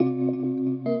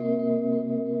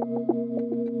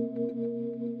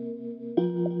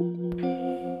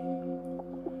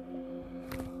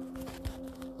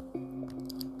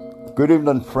Good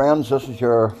evening, friends. This is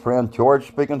your friend George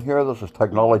speaking here. This is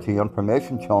Technology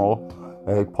Information Channel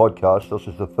podcast. This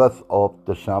is the 5th of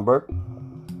December,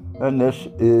 and this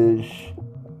is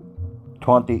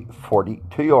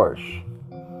 2042 hours.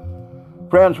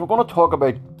 Friends, we're going to talk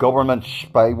about government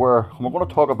spyware, and we're going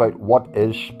to talk about what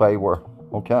is spyware,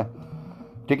 okay?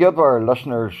 To give our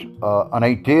listeners an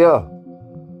idea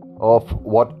of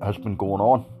what has been going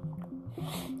on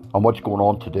and what's going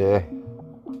on today.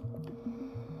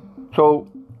 So,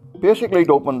 basically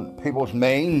to open people's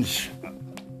minds,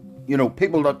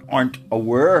 people that aren't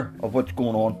aware of what's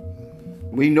going on.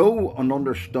 We know and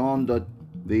understand that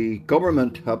the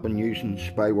government have been using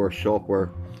spyware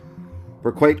software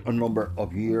for quite a number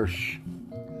of years.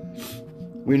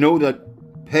 We know that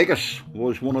Pegasus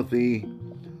was one of the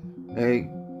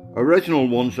original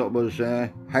ones that was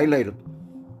highlighted,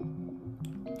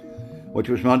 which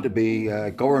was meant to be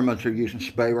governments are using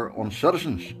spyware on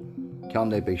citizens. Can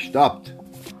they be stopped?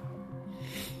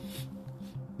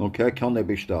 Okay, can they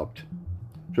be stopped?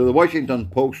 So the Washington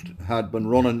Post had been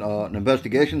running an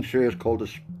investigation series called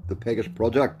the Pegasus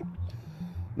Project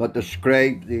that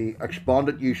described the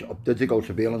expanded use of digital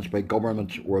surveillance by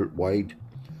governments worldwide.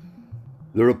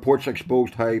 The reports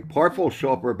exposed how powerful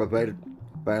software provided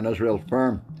by an Israel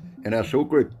firm, NSO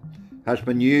Group, has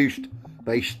been used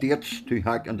by states to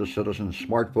hack into citizens'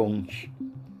 smartphones,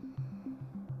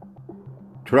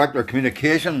 track their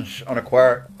communications and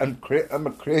acquire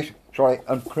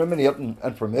incriminating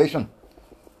information,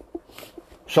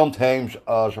 sometimes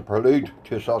as a prelude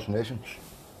to assassinations.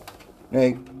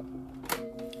 Now,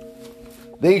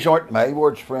 these aren't my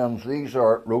words, friends. These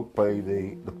are wrote by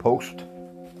the Post.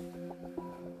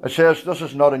 It says this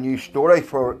is not a new story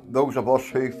for those of us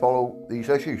who follow these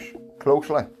issues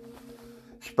closely.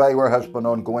 Spyware has been an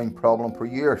ongoing problem for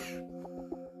years,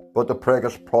 but the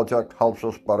Pegasus Project helps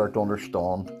us better to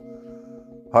understand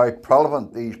how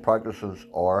prevalent these practices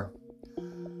are.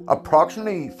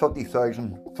 Approximately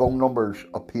 50,000 phone numbers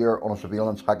appear on a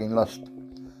surveillance hacking list,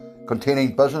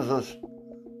 containing businesses,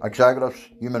 executives,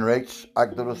 human rights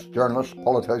activists, journalists,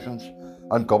 politicians,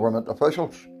 and government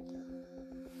officials.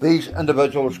 These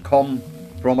individuals come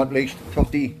from at least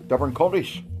 50 different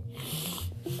countries.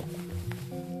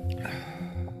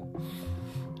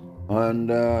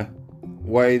 And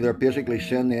why they're basically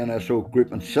saying the NSO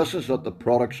Group insists that the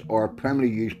products are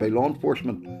primarily used by law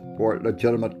enforcement for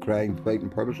legitimate crime fighting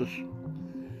purposes.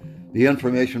 The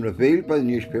information revealed by the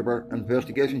newspaper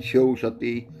investigation shows that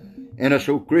the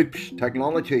NSO Group's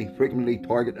technology frequently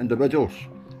target individuals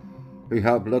who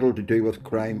have little to do with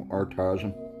crime or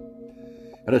terrorism.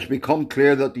 It has become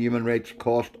clear that the human rights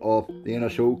cost of the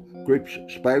NSO Group's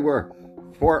spyware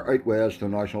far outweighs the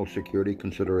national security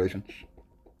considerations.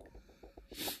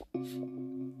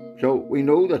 So we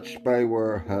know that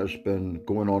spyware has been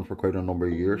going on for quite a number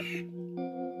of years.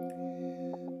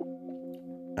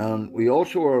 And we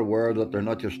also are aware that they're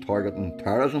not just targeting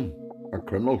terrorism or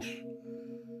criminals.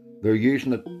 They're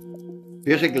using it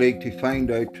basically to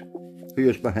find out who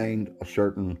is behind a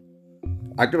certain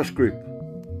activist group,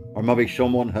 or maybe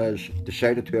someone has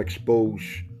decided to expose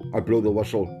or blow the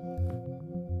whistle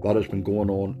that has been going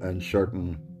on in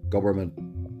certain government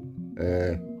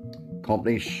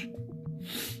companies.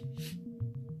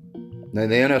 Now,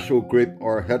 the NSO Group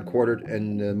are headquartered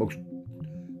in most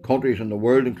countries in the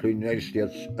world, including the United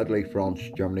States, Italy, France,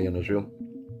 Germany, and Israel.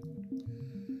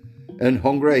 In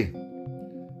Hungary,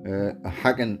 a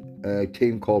hacking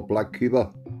team called Black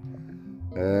Cuba,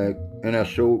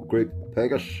 NSO Group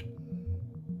Pegasus,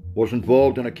 was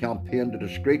involved in a campaign to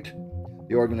discredit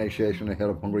the organisation ahead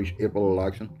of Hungary's April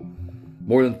election.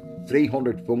 More than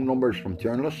 300 phone numbers from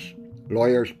journalists,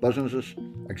 lawyers, businesses,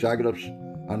 executives,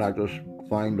 and actors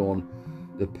found on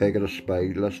the Pegasus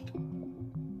spy list.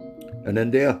 In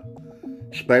India,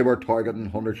 spyware targeting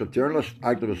hundreds of journalists,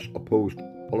 activists, opposed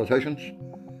politicians,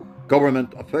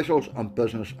 government officials, and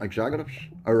business executives.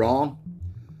 Iran,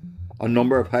 a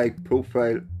number of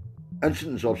high-profile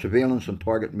incidents of surveillance and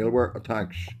target malware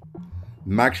attacks.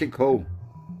 Mexico,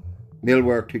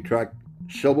 malware to track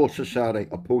civil society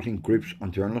opposing groups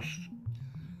and journalists.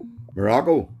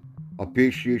 Morocco,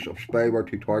 abuse use of spyware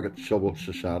to target civil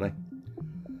society.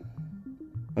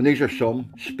 And these are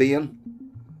some. Spain,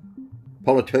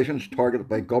 politicians targeted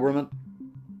by government.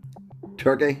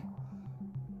 Turkey,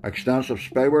 extensive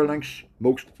spyware links,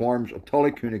 most forms of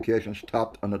telecommunications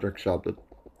tapped and intercepted.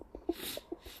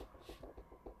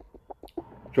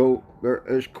 So there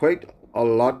is quite a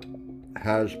lot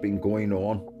has been going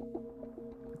on.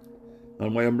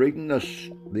 And when I'm reading this,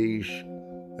 these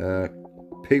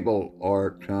people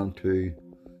are trying to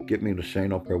get me to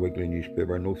sign up for a weekly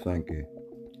newspaper. No, thank you.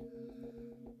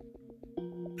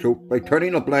 So, by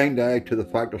turning a blind eye to the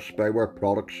fact of spyware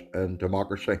products in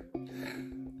democracy,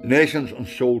 nations and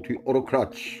sold to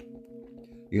autocrats,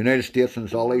 the United States and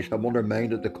its allies have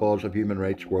undermined the cause of human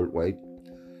rights worldwide.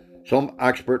 Some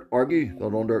experts argue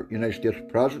that under United States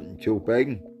President Joe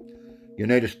Biden, the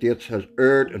United States has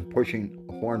erred in pushing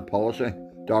a foreign policy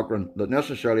doctrine that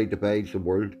necessarily divides the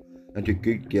world into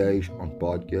good guys and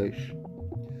bad guys,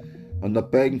 and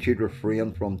that Biden should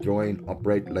refrain from drawing a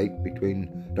bright light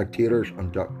between dictators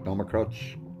and democrats.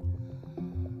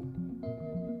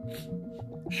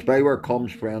 Spyware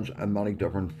comes, friends, in many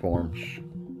different forms,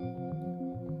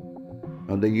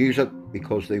 and they use it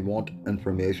because they want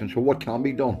information. So what can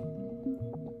be done?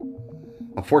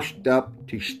 A first step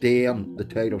to stem the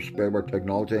tide of spyware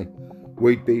technology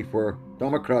would be for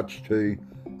Democrats to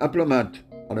implement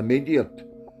an immediate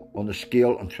on the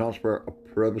scale and transfer of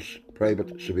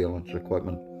private surveillance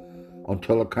equipment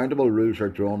until accountable rules are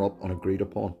drawn up and agreed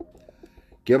upon.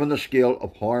 Given the scale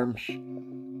of harms,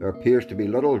 there appears to be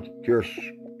little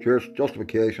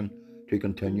justification to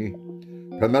continue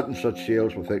permitting such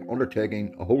sales without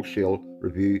undertaking a wholesale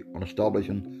review and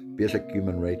establishing basic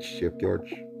human rights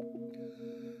safeguards.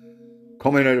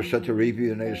 Coming out of such a review,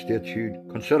 the United States should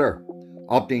consider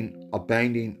opting a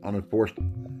binding and enforced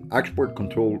export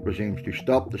control regimes to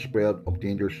stop the spread of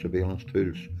dangerous surveillance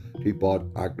tools to bad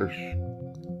actors.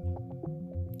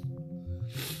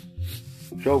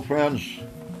 So, friends,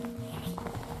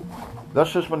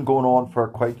 this has been going on for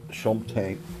quite some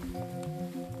time.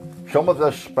 Some of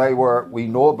this spyware we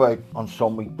know about and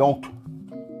some we don't.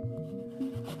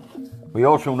 We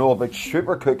also know about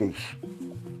super cookies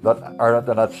that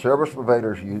internet service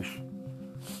providers use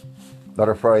that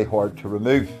are very hard to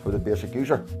remove for the basic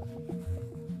user.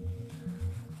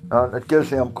 And it gives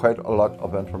them quite a lot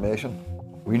of information.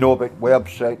 We know about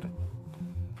website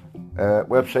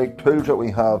tools that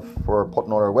we have for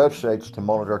putting on our websites to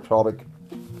monitor traffic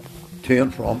to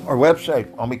and from our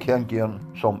website, and we can gain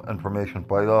some information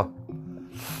by that.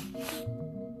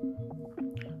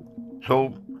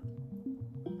 So,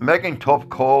 making tough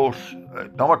calls,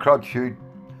 Democrats should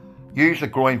use the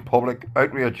growing public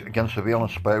outrage against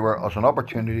surveillance spyware as an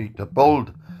opportunity to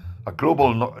build a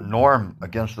global norm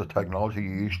against the technology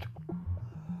used.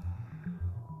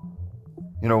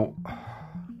 You know,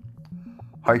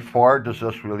 how far does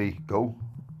this really go?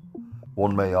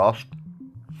 One may ask.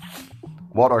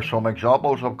 What are some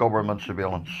examples of government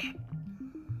surveillance?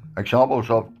 Examples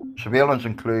of surveillance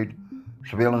include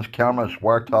surveillance cameras,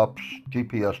 wiretaps,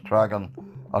 GPS tracking,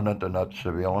 and internet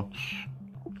surveillance.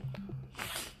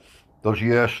 Does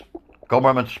US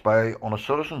government spy on its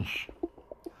citizens?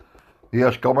 The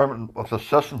US government, with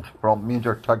assistance from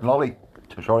major technology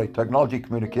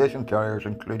communication carriers,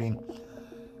 including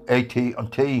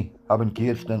AT&T, have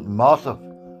engaged in massive,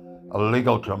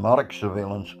 illegal, dramatic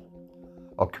surveillance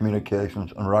of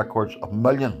communications and records of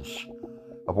millions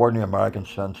of ordinary Americans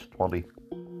since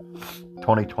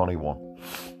 2021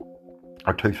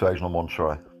 or 2001.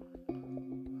 Sorry.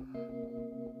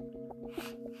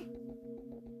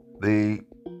 The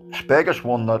biggest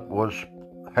one that was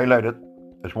highlighted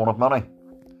is one of many.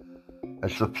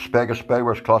 It's the Pegasus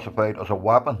spyware is classified as a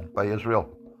weapon by Israel,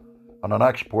 and an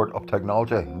export of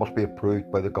technology must be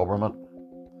approved by the government.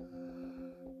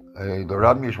 The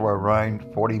revenues were around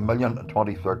 40 million in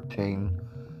 2013,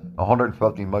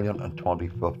 150 million in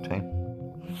 2015.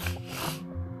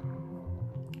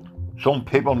 Some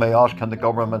people may ask, can the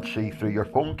government see through your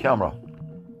phone camera?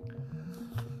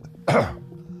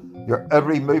 Your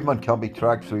every movement can be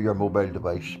tracked through your mobile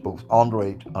device, both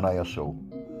Android and ISO.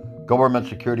 Government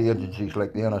security agencies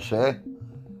like the NSA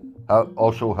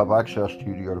also have access to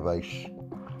your device,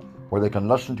 where they can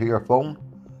listen to your phone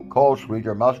calls, read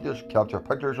your messages, capture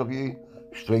pictures of you,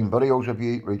 stream videos of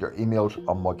you, read your emails,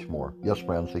 and much more. Yes,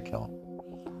 friends, they can.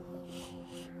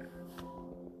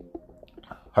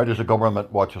 How does the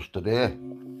government watch us today?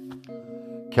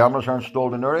 Cameras are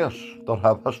installed in areas that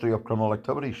have history of criminal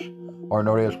activities or in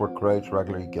areas where crowds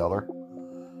regularly gather.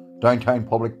 Downtown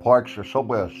public parks or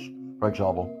subways, for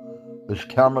example. These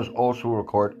cameras also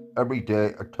record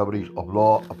everyday activities of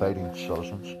law-abiding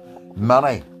citizens,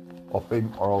 many of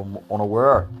whom are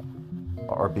unaware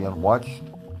are being watched.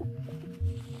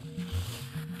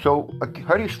 So,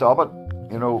 how do you stop it?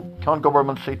 Can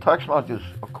government see text messages?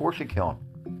 Of course they can.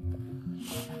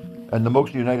 In the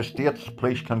most United States,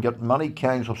 police can get many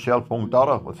kinds of cell phone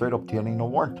data without obtaining a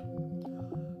warrant.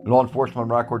 Law enforcement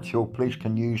records show police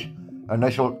can use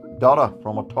initial data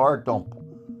from a tar dump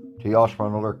to ask for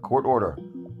another court order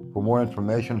for more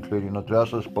information, including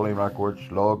addresses, billing records,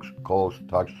 logs, calls,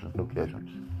 texts, and locations.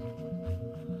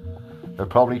 They're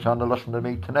probably trying to listen to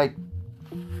me tonight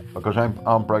because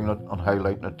I'm bringing it and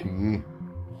highlighting it to you.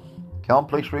 Can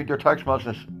police read your text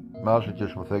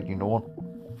messages without you knowing?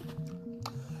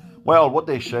 Well, what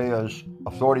they say is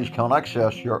authorities can get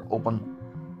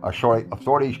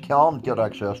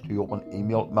access to open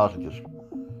email messages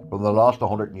from the last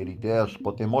 180 days,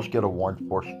 but they must get a warrant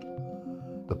first.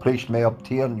 The police may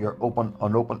obtain your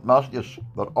unopened messages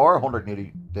that are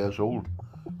 180 days old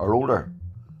or older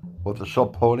with the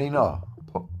subpoena,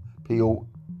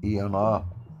 POENA,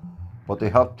 but they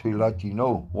have to let you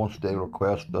know once they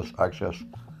request this access.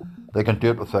 They can do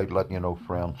it without letting you know,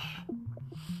 friends.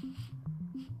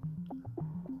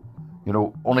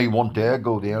 Only one day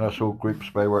ago, the NSO group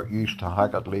spyware used to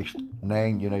hack at least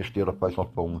 9 United States official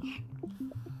phones.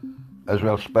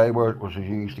 Israel spyware was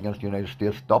used against United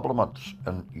States diplomats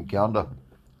in Uganda.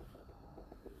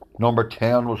 Number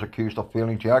 10 was accused of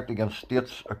failing to act against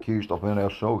states accused of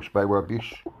NSO spyware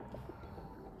abuse.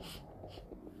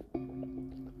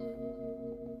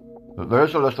 There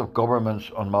is a list of governments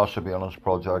on mass surveillance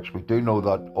projects. We do know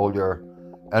that all your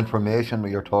information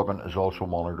when you're talking is also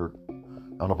monitored.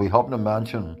 And if we happen to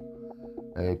mention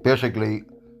basically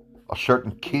a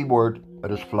certain keyword,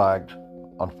 it is flagged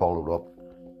and followed up.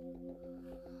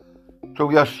 So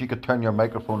yes, you could turn your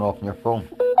microphone off on your phone.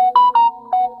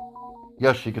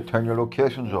 Yes, you could turn your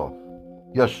locations off.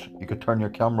 Yes, you could turn your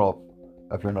camera off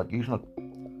if you're not using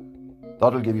it.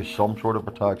 That'll give you some sort of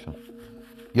protection.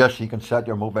 Yes, you can set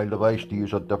your mobile device to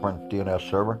use a different DNS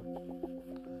server.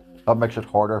 That makes it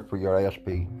harder for your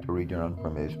ISP to read your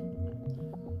information.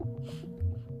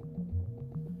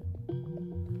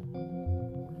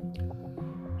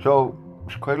 So,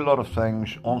 there's quite a lot of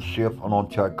things unsafe and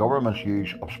unchecked governments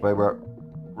use of spyware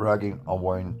ragging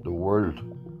around the world.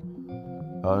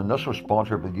 And this was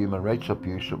sponsored by Human Rights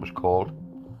Abuse, it was called.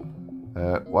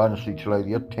 Wednesday, July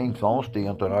the 18th, Honesty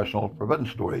International Forbidden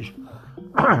Stories.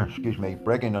 Excuse me,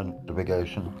 breaking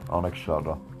investigation and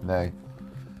etc. Now,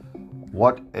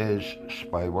 what is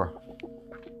spyware?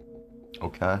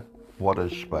 Okay, what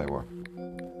is spyware?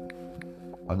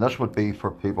 And this would be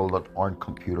for people that aren't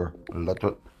computer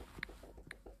literate.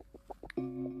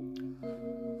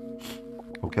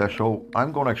 Okay, so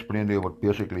I'm going to explain to you what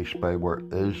basically spyware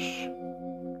is.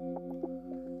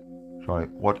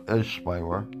 What is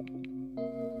spyware?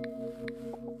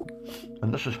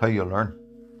 And this is how you learn.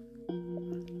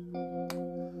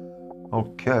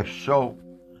 Okay, so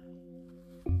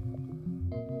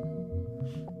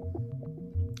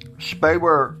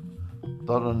spyware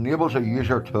that enables a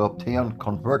user to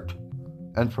convert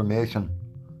information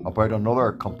about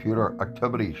another computer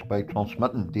activities by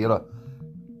transmitting data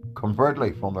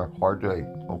covertly from their hard drive.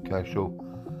 Okay, so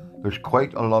there's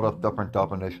quite a lot of different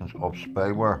definitions of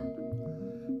spyware.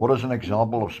 What is an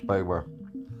example of spyware?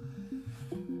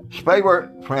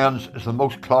 Spyware, friends, is the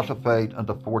most classified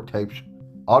into 4 types: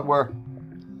 adware,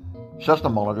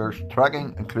 system monitors,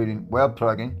 tracking, including web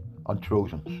tracking, and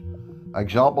Trojans.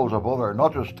 Examples of other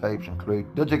notorious types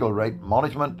include digital right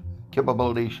management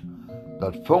capabilities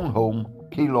that phone home,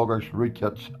 keyloggers,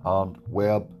 rootkits, and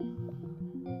web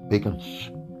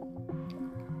beacons.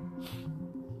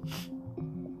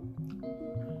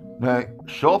 Now,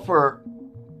 spyware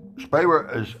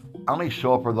is any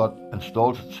software that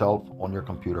installs itself on your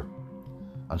computer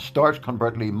and starts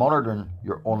covertly monitoring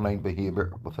your online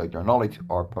behaviour without your knowledge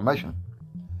or permission.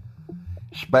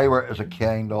 Spyware is a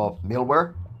kind of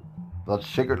malware that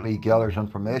secretly gathers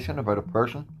information about a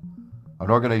person, an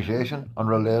organisation, and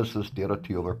relays this data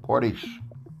to other parties.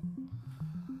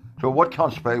 So what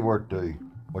can spyware do,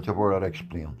 which I've already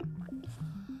explained?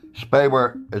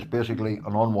 Spyware is basically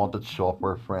an unwanted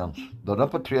software, friends, that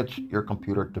infiltrates your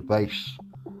computer device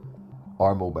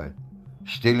or mobile,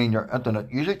 stealing your internet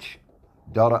usage,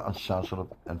 data and sensitive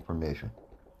information.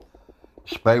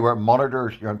 Spyware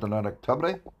monitors your internet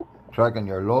activity, tracking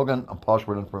your login and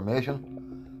password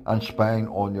information, and spying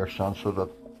on your sensitive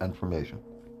information.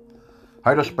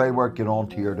 How does spyware get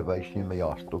onto your device, you may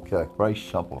ask? Okay, very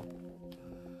simple.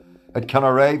 It can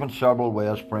arrive in several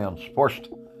ways, friends. First,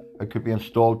 it could be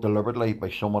installed deliberately by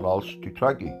someone else to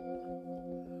track you.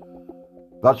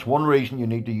 That's one reason you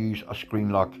need to use a screen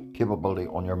lock capability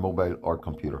on your mobile or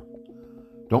computer.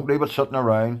 Don't leave it sitting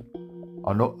around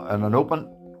in an open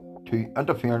to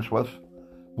interference with.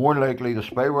 More than likely, the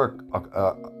spyware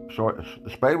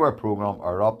program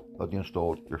or app that you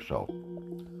installed yourself.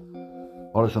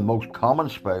 What is the most common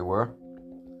spyware?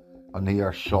 And here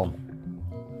are some.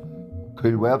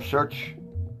 Cool Web Search.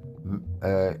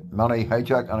 Many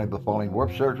hijack any of the following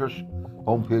web searchers,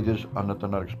 home pages, and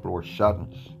Internet Explorer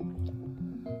settings.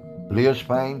 Blaze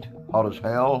Find, hot as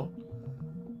hell.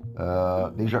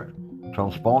 These are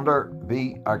Transponder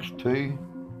VX2.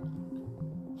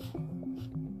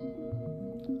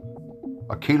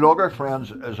 A Keylogger,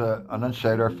 friends, is an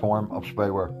insider form of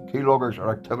spyware. Keyloggers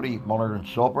are activity monitoring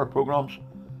software programs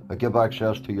that give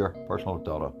access to your personal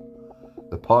data.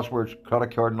 The passwords,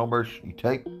 credit card numbers you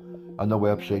type, and the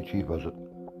websites you visit,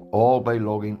 all by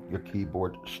logging your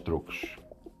keyboard strokes.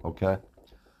 Okay?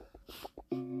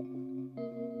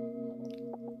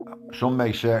 Some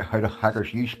may say, how do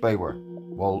hackers use spyware?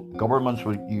 Well, governments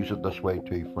will use it this way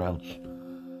too, friends.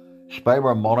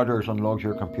 Spyware monitors and logs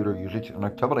your computer usage and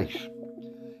activities.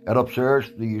 It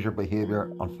observes the user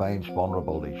behavior and finds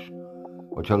vulnerabilities,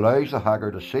 which allows the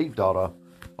hacker to see data,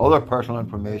 other personal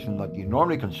information that you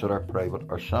normally consider private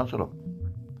or sensitive.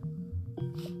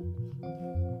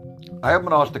 I have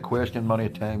been asked the question many a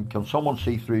time, can someone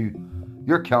see through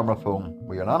your camera phone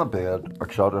when you're not in bed,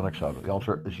 etc., etc.? The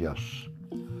answer is yes.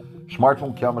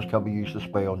 Smartphone cameras can be used to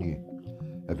spy on you.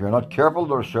 If you're not careful,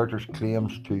 the researchers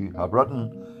claims to have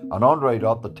written an Android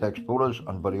app that takes photos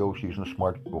and videos using a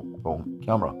smartphone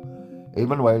camera,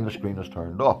 even while the screen is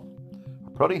turned off.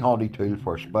 A pretty handy tool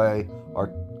for a spy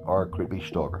or a creepy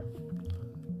stalker.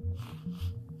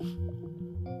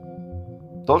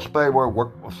 Does spyware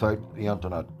work without the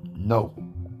internet? No.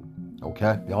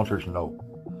 Okay, the answer is no.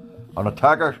 An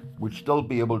attacker would still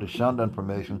be able to send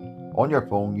information on your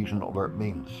phone using other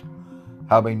means.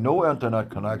 Having no internet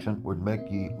connection would make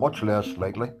you much less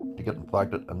likely to get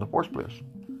infected in the first place.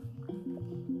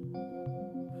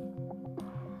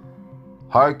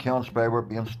 How can spyware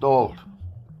be installed?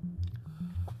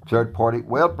 Third-party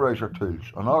web browser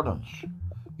tools and add-ons,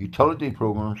 utility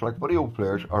programs like video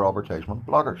players or advertisement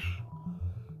blockers,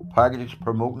 packages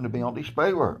promoting to be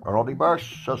anti-spyware or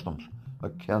antivirus systems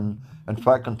that can in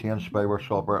fact contain spyware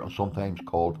software and sometimes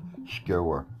called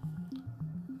scareware.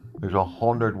 There's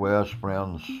 100 ways,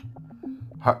 friends.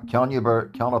 Can a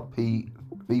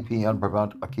VPN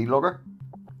prevent a keylogger?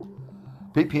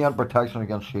 VPN protection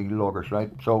against keyloggers,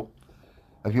 right? So,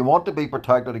 if you want to be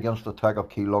protected against the attack of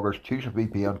keyloggers, choose a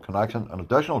VPN connection in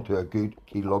addition to a good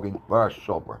keylogging virus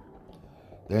software.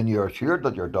 Then you are assured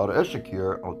that your data is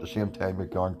secure and at the same time you're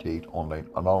guaranteed online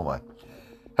anonymity.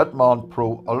 Hitman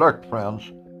Pro Alert,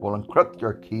 friends, will encrypt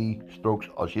your keystrokes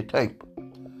as you type,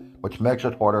 which makes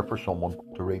it harder for someone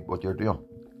to read what you're doing.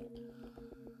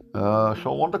 So I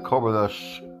want to cover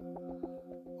this.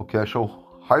 Okay,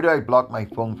 so how do I block my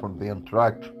phone from being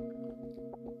tracked?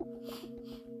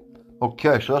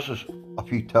 Okay, so this is a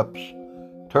few tips.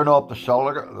 Turn off the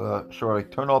cellular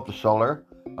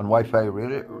and Wi-Fi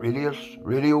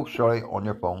radio on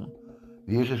your phone.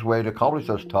 The easiest way to accomplish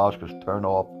this task is turn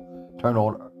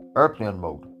on airplane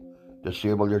mode.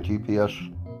 Disable your GPS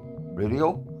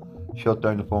radio, shut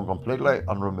down the phone completely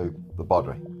and remove the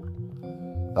battery.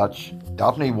 That's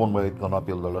definitely one way to not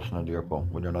be able to listen into your phone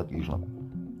when you're not using it.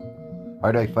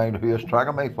 How do I find who is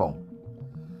tracking my phone?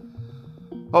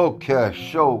 Okay,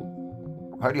 so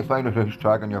how do you find out who's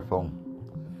tracking your phone?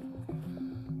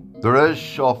 There is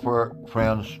software,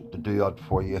 friends, to do that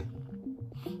for you.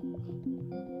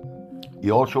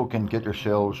 You also can get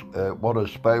yourselves what is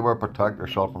Spyware Protect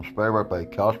Yourself from Spyware by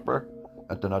Casper,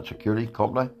 Internet Security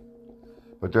Company.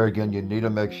 But there again, you need to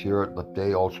make sure that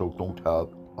they also don't have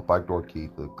a backdoor key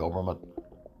for the government.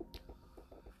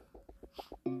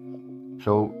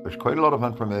 So there's quite a lot of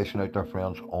information out there,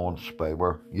 friends, on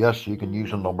spyware. Yes, you can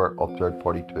use a number of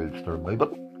third-party tools to remove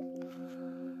it.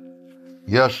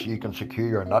 Yes, you can secure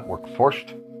your network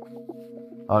first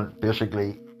and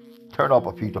basically turn up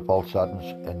a few default settings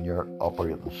in your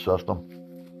operating system,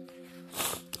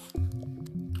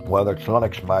 whether it's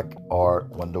Linux, Mac, or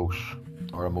Windows,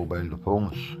 or mobile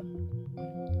phones.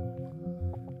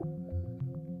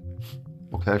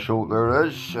 Okay, so there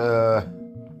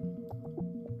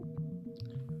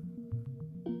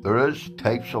is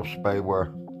types of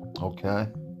spyware, okay,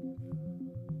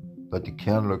 that you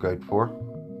can look out for,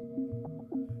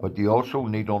 but you also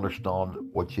need to understand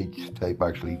what each type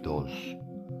actually does.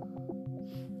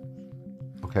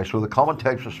 Okay, so the common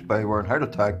types of spyware and how to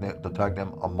detect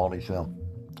them and manage them.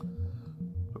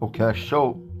 Okay,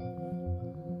 so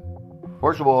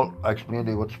first of all, I explain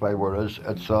to you what spyware is.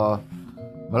 It's a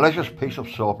malicious piece of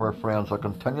software, friends, that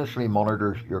continuously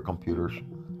monitors your computer's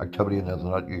activity and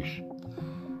internet use.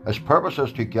 Its purpose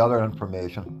is to gather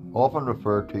information, often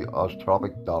referred to as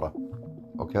traffic data,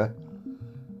 okay,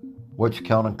 which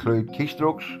can include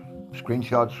keystrokes,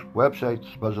 screenshots,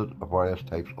 websites, visits, or various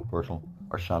types of personal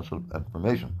or sensitive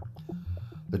information.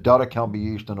 The data can be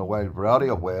used in a wide variety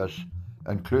of ways,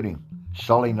 including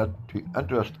selling it to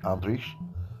interest entries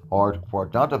or for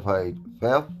identified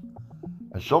theft.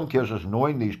 In some cases,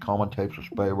 knowing these common types of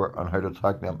spyware and how to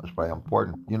attack them is very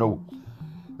important. You know,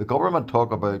 the government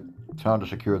talk about trying to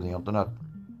secure the internet.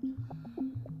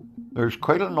 There's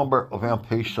quite a number of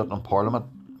MPs sitting in Parliament.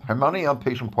 How many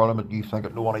MPs in Parliament do you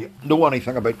think know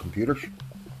anything about computers?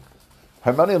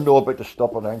 How many of them know about the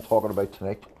stuff that I'm talking about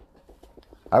tonight?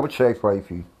 I would say very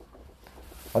few.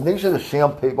 And these are the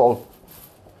same people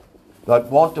that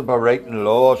want to be writing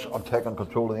laws and taking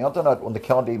control of the internet when they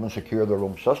can't even secure their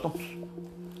own systems.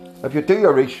 If you do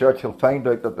your research, you'll find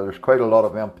out that there's quite a lot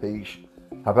of MPs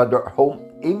have had their home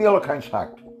email accounts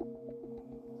hacked.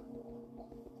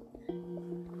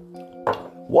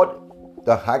 What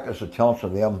the heck is the chance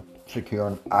of them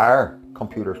securing our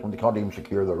computers when they can't even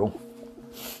secure their own?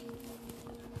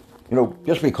 You know,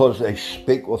 just because they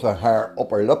speak with a higher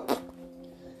upper lip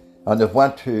and they've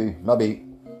went to maybe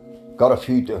got a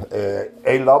few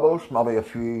A levels, maybe a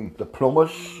few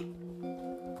diplomas,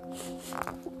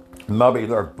 maybe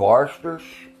they're barristers.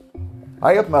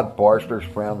 I have met barristers'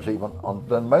 friends even on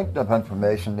the amount of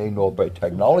information they know about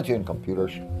technology and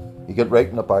computers, you get right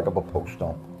in the back of a post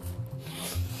on.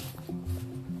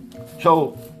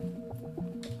 So,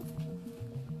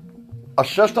 a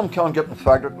system can get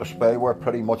infected with spyware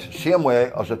pretty much the same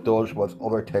way as it does with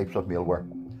other types of malware,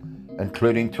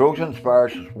 including Trojans,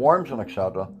 viruses, worms, and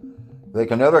etc. They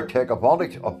can either take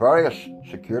advantage of various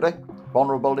security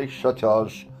vulnerabilities, such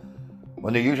as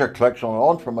when the user clicks on an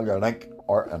unfamiliar link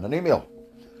or in an email,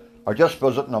 or just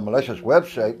visiting a malicious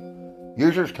website.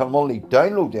 Users can only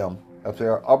download them if they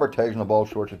are advertising of all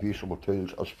sorts of usable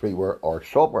tools as freeware or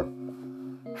software.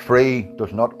 Free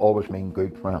does not always mean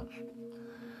good, friends.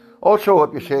 Also,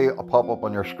 if you see a pop-up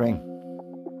on your screen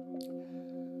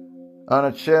and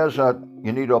it says that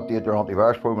you need to update your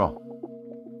antivirus program,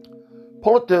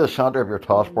 pull it to the centre of your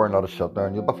taskbar and let it sit there,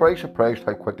 and you'll be very surprised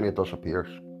how quickly it disappears.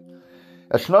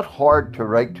 It's not hard to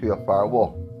write to a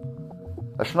firewall.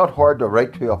 It's not hard to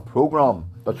write to a program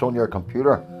that's on your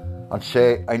computer and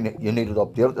say you need it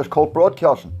updated. It's called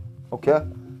broadcasting. Okay?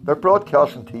 They're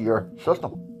broadcasting to your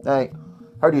system. Now,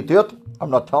 how do you do it? I'm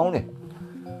not telling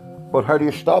you. But how do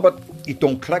you stop it? You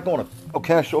don't click on it.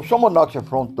 Okay, so if someone knocks your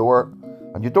front door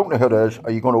and you don't know who it is,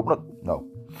 are you going to open it? No.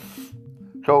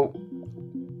 So,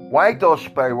 why does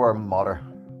spyware matter?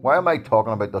 Why am I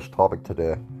talking about this topic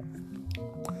today?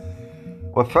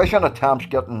 With phishing attempts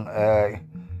getting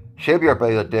severe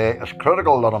by the day, it's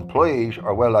critical that employees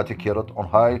are well educated on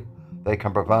how they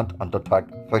can prevent and detect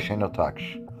phishing attacks.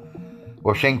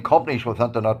 We've seen companies with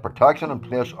internet protection in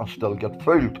place and still get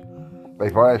fooled by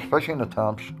various phishing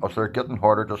attempts as they're getting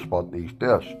harder to spot these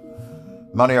days.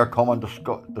 Many are common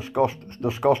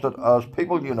disgusted as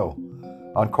people you know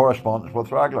and correspondence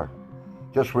with regular.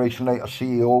 Just recently, a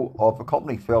CEO of a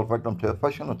company fell victim to a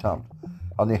phishing attempt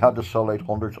and they had to sell out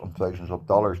hundreds and thousands of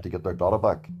dollars to get their data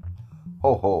back.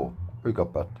 Ho ho, who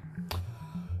got bit?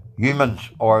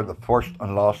 Humans are the first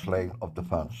and last line of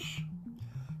defence.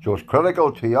 So it's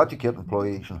critical to educate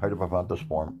employees on how to prevent this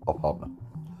form of happening.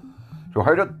 So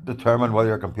how to determine whether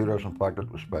your computer is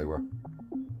infected with spyware?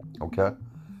 Okay,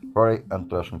 very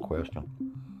interesting question.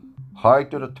 How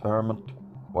to determine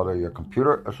whether your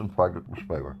computer is infected with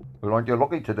spyware? Well, aren't you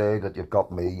lucky today that you've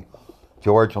got me,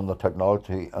 George, on the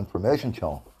Technology Information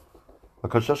Channel?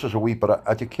 Because this is a wee bit of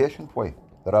education for you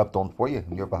that I've done for you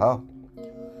on your behalf.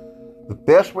 The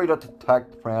best way to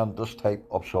detect, friend, this type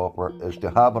of software is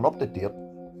to have an up-to-date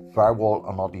firewall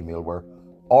and anti-malware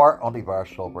or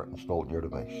antivirus software installed on your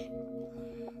device.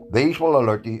 These will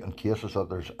alert you in cases that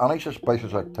there's any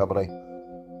suspicious activity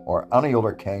or any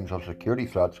other kinds of security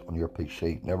threats on your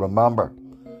PC. Now remember,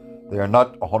 they are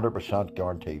not 100%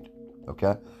 guaranteed,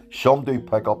 okay? Some do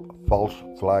pick up false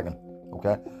flagging,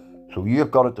 okay? So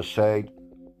you've got to decide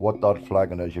what that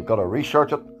flagging is. You've got to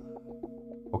research it,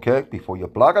 okay, before you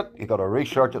block it. You've got to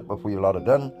research it before you let it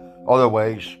in.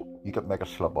 Otherwise, you could make a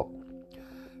slip up.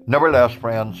 Nevertheless,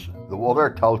 friends, the other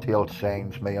telltale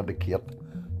signs may indicate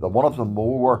that one of the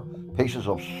more pieces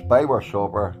of spyware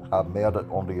software have made it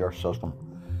onto your system.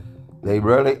 They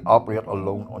rarely operate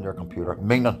alone on your computer,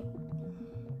 meaning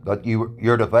that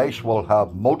your device will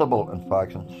have multiple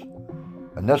infections.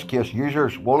 In this case,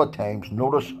 users will at times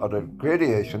notice a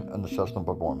degradation in the system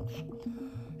performance,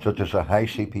 such as a high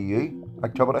CPU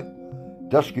activity,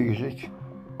 disk usage,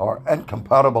 or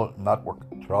incompatible network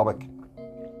traffic.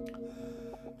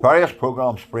 Various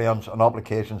programs, friends, and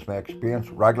applications may experience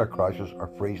regular crashes or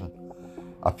freezing,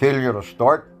 a failure to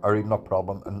start, or even a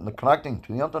problem in connecting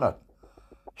to the internet.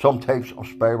 Some types of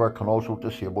spyware can also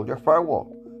disable your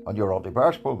firewall and your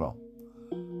antivirus program,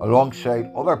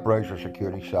 alongside other browser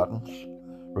security settings,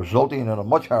 resulting in a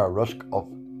much higher risk of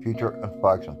future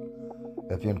infection.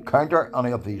 If you encounter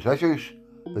any of these issues,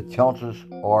 the chances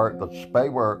are that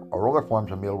spyware or other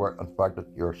forms of malware infected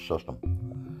your system.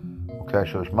 Okay,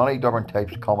 so there's many different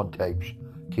types, common types.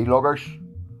 Keyloggers,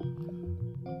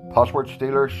 password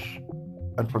stealers,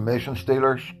 information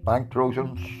stealers, bank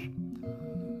trojans.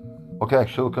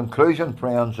 Okay, so the conclusion,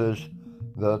 friends, is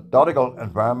the digital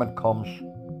environment comes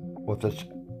with its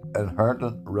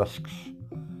inherent risks,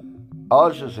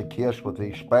 as is the case with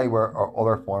the spyware or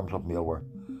other forms of malware.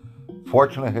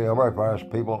 Fortunately, however, various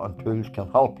people and tools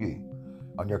can help you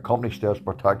and your company stays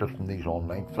protected from these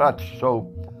online threats.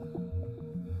 So,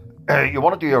 you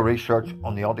want to do your research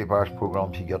on the antivirus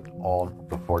programs you get on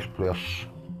the first place.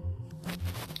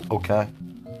 Okay?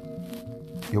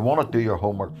 You want to do your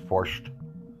homework first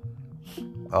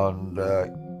and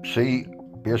see,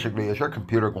 basically, is your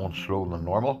computer going slower than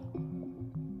normal?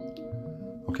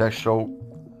 Okay, so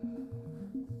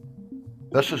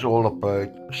this is all about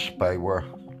spyware.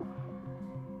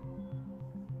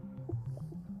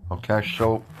 Okay,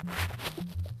 so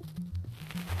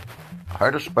how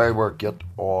does spyware get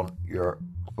on your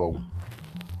phone?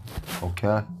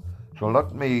 Okay, so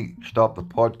let me stop the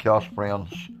podcast,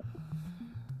 friends,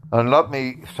 and let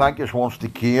me thank you once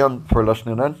again for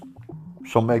listening in.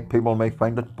 Some people may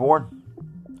find it boring.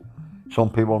 Some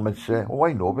people might say, oh,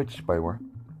 I know about spyware.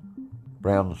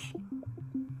 Friends,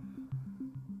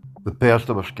 the best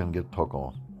of us can get took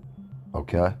on,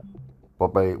 okay?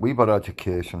 But by a wee bit of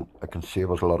education, it can save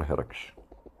us a lot of headaches.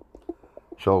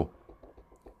 So,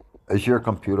 is your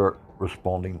computer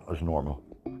responding as normal?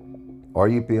 Are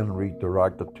you being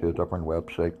redirected to a different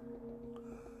website?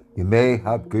 You may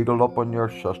have Google up on your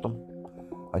system,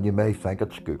 and you may think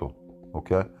it's Google,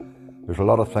 okay? There's a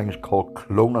lot of things called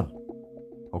cloning,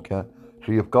 okay?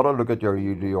 So you've got to look at your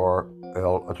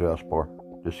URL address bar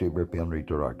to see if you're being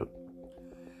redirected.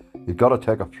 You've got to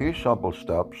take a few simple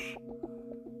steps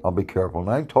and be careful.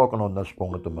 Now I'm talking on this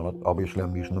phone at the minute. Obviously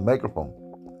I'm using the microphone.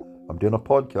 I'm doing a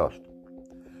podcast.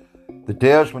 The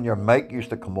days when your mic used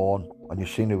to come on and you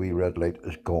see the wee red light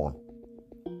is gone.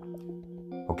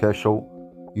 Okay,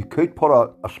 so you could put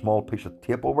a small piece of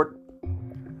tape over it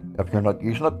if you're not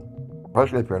using it,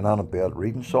 especially if you're laying in bed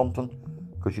reading something,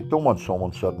 because you don't want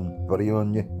someone sitting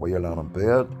videoing you while you're laying in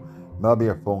bed. Maybe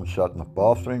your phone's set in the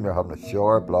bathroom, you're having a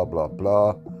shower, blah, blah,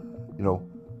 blah. You know,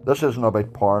 this isn't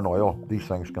about paranoia. These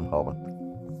things can happen.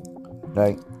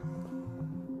 Now,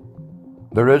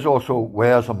 there is also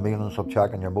ways and means of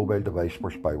checking your mobile device for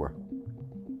spyware.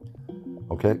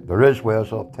 Okay, there is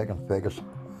ways of taking figures.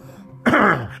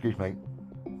 Excuse me.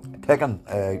 Taking,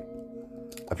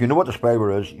 if you know what the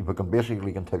spyware is, you can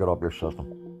basically take it off your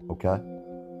system. Okay,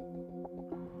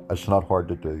 it's not hard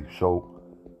to do. So,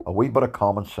 a wee bit of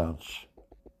common sense.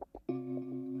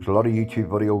 There's a lot of YouTube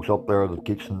videos up there that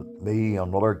geeks and me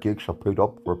and other geeks have put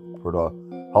up for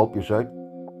to help you out.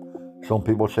 Some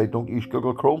people say don't use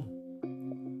Google Chrome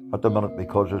at the minute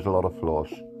because there's a lot of flaws.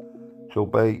 So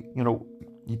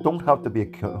you don't have to be a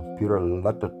computer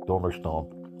literate to understand.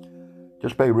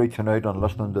 Just by reaching out and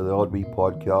listening to the odd wee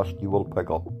podcast, you will pick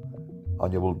up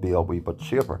and you will be a wee bit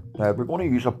safer. Now, if you're going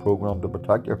to use a program to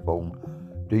protect your phone,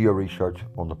 do your research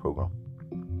on the program.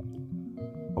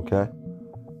 Okay?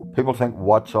 People think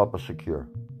WhatsApp is secure.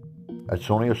 It's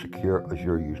only as secure as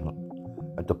you're using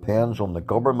it. It depends on the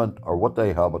government or what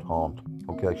they have at hand.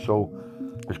 Okay, so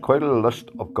there's quite a list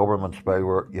of government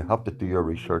spyware. You have to do your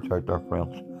research out there,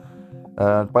 friends.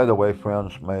 And by the way,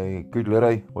 friends, my good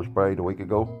lady was buried a week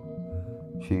ago.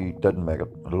 She didn't make it.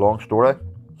 A long story.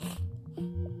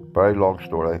 Very long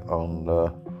story. And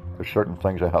there's certain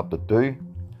things I have to do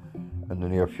in the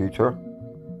near future.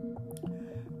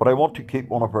 But I want to keep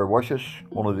one of her wishes,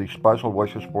 one of the special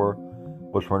wishes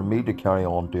was for me to carry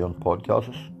on doing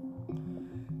podcasts.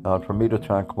 And for me to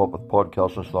try and come up with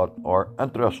podcasts that are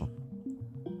interesting.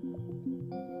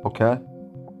 Okay?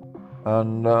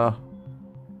 And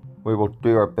we will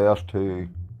do our best to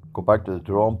go back to the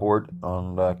drawing board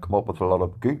and come up with a lot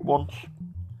of good ones.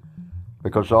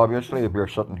 Because obviously, if you're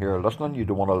sitting here listening, you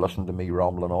don't want to listen to me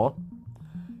rambling on.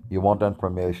 You want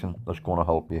information that's going to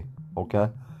help you. Okay?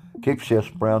 Keep safe,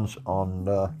 friends, and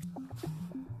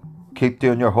keep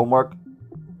doing your homework.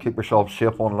 Keep yourself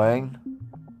safe online.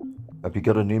 If you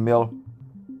get an email,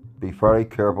 be very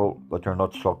careful that you're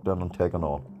not sucked in and taken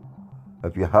on.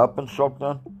 If you have been sucked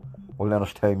in, well then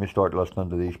it's time you start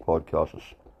listening to these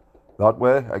podcasts. That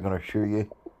way, I can assure you,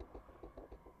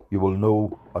 you will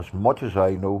know as much as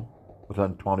I know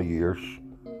within 20 years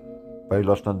by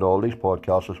listening to all these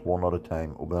podcasts one at a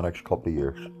time over the next couple of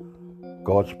years.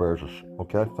 God spares us.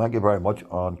 Okay, thank you very much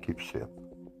and keep safe.